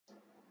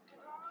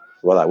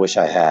Well, I wish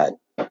I had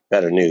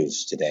better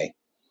news today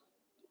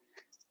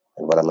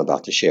than what I'm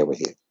about to share with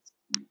you.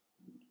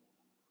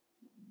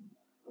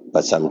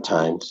 But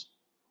sometimes,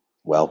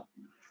 well,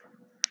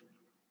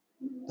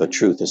 the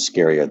truth is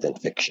scarier than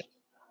fiction.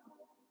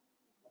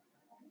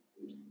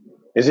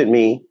 Is it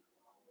me,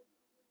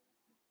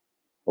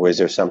 or is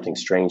there something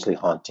strangely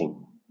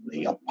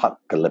hauntingly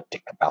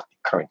apocalyptic about the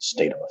current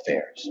state of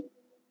affairs?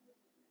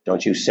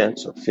 Don't you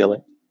sense or feel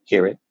it,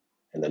 hear it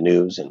in the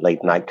news and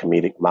late night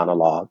comedic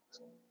monologues,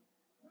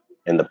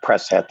 in the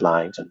press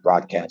headlines and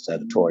broadcast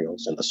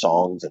editorials, in the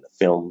songs and the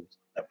films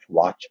that we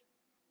watch,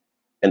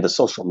 in the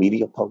social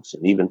media posts,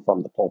 and even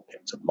from the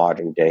pulpits of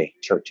modern day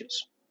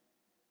churches,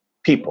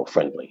 people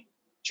friendly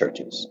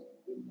churches?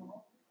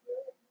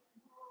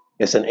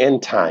 It's an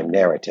end time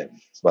narrative,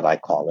 is what I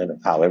call it, of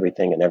how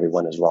everything and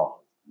everyone is wrong.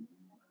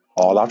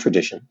 All our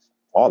traditions,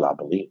 all our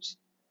beliefs,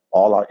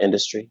 all our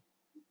industry,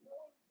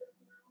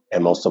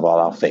 and most of all,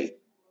 our faith.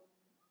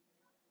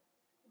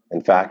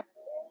 In fact,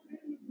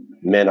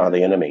 men are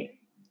the enemy.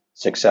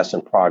 Success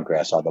and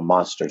progress are the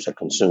monsters that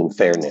consume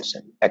fairness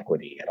and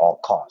equity at all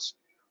costs.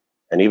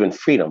 And even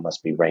freedom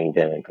must be reined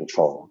in and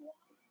controlled.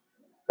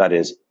 That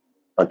is,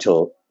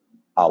 until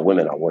our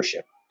women are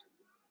worshipped.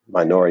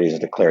 Minorities are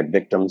declared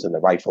victims and the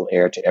rightful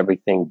heir to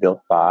everything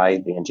built by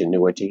the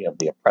ingenuity of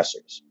the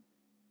oppressors.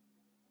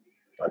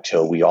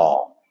 Until we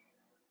all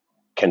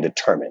can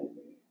determine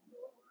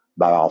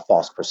by our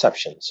false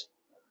perceptions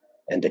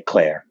and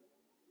declare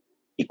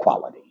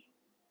equality.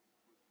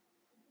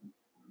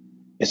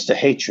 It's the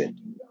hatred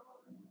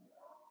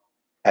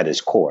at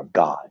its core of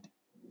God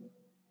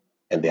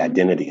and the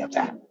identity of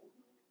that.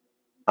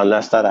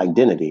 Unless that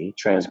identity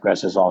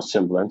transgresses all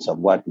semblance of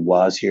what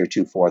was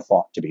heretofore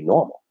thought to be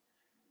normal.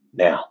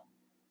 Now,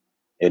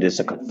 it is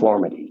a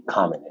conformity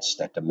communists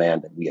that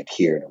demand that we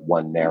adhere to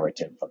one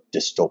narrative of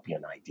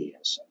dystopian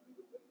ideas.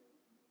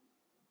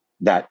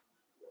 That,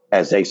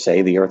 as they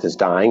say, the earth is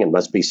dying and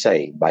must be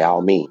saved by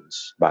all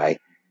means, by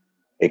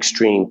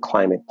extreme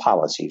climate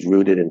policies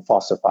rooted in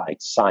falsified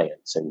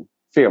science and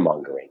fear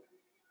mongering,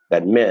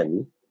 that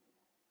men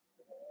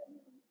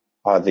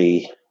are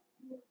the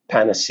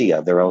panacea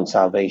of their own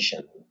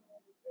salvation.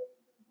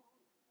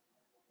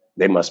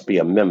 They must be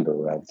a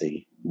member of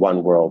the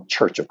One World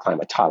Church of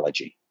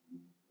Climatology.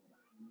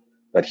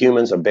 That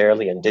humans are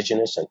barely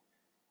indigenous and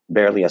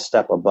barely a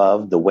step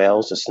above the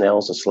whales, the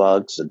snails, the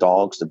slugs, the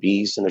dogs, the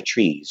bees, and the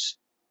trees.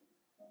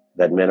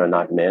 That men are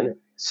not men,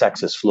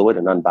 sex is fluid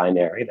and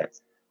unbinary, that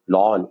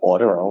law and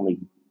order are only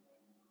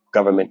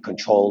government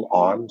controlled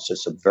arms to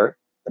subvert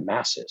the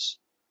masses.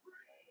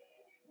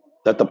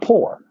 That the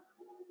poor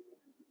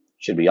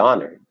should be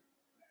honored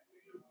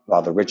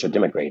while the rich are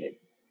denigrated,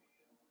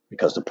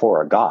 because the poor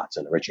are gods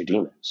and the rich are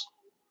demons.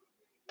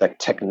 That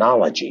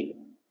technology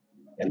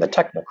and the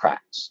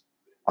technocrats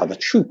are the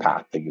true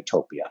path to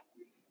utopia.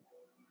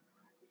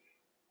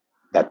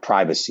 That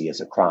privacy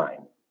is a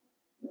crime.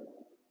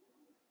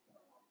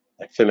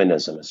 That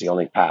feminism is the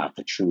only path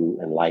to true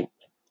enlightenment.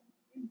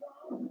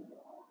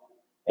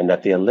 And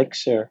that the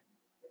elixir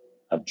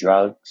of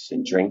drugs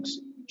and drinks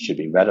should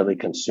be readily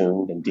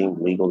consumed and deemed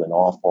legal in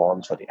all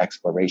forms for the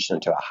exploration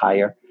into a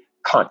higher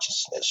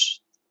consciousness,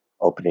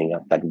 opening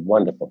up that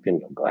wonderful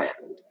pineal gland.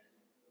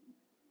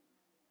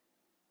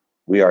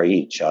 We are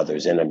each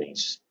other's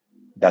enemies.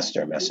 That's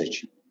their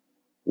message.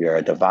 We are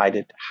a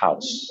divided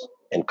house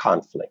in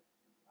conflict.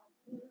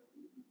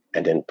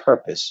 And in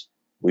purpose,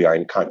 we are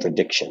in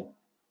contradiction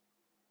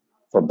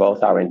for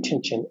both our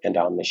intention and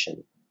our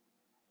mission.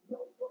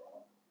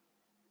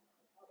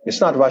 It's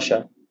not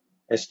Russia.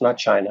 It's not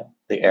China,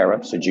 the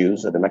Arabs, the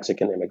Jews, or the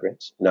Mexican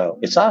immigrants. No,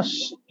 it's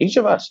us, each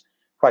of us,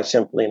 quite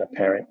simply and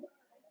apparent.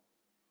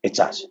 It's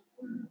us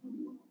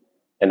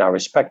in our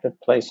respective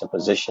place and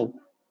position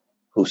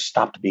who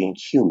stopped being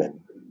human,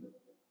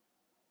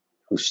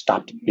 who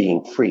stopped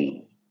being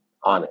free,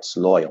 honest,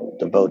 loyal,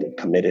 devoted,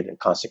 committed, and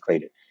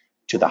consecrated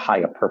to the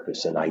higher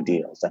purpose and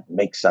ideals that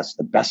makes us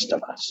the best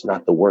of us,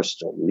 not the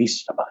worst or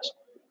least of us.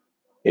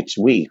 It's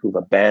we who've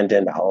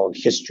abandoned our own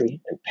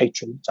history and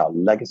patronage, our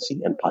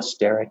legacy and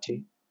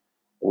posterity.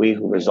 We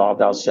who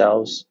resolved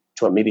ourselves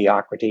to a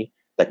mediocrity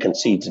that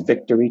concedes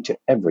victory to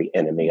every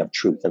enemy of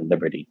truth and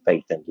liberty,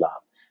 faith and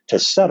love, to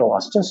settle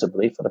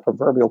ostensibly for the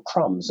proverbial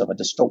crumbs of a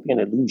dystopian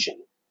illusion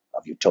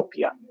of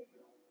utopia.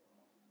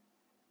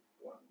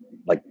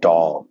 Like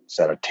dogs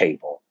at a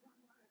table,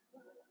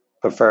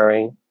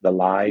 preferring the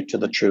lie to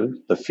the truth,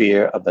 the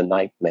fear of the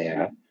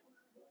nightmare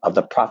of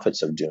the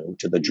prophets of doom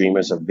to the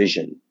dreamers of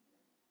vision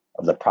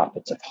of the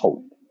prophets of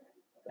hope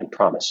and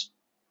promise.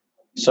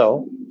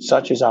 So,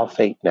 such is our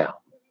fate now,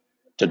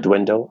 to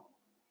dwindle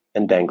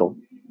and dangle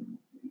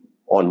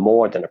on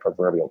more than a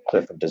proverbial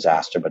cliff of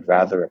disaster, but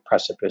rather a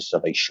precipice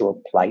of a sure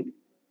plight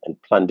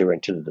and plunder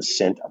into the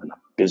descent of an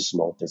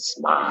abysmal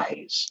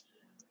demise.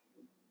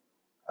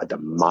 A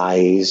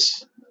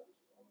demise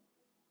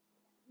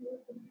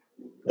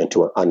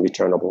into an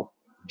unreturnable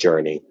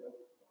journey.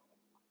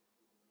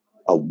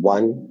 A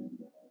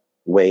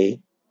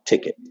one-way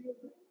ticket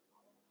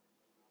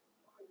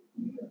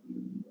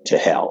to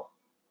hell.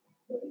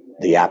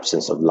 The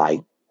absence of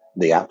light,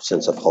 the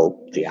absence of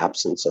hope, the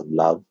absence of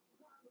love,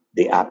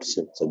 the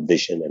absence of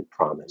vision and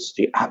promise,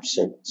 the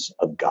absence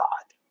of God.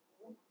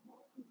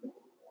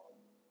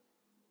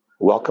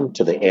 Welcome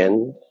to the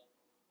end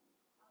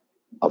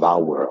of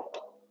our world.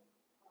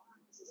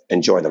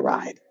 Enjoy the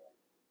ride.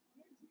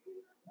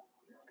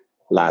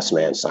 Last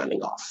man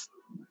signing off.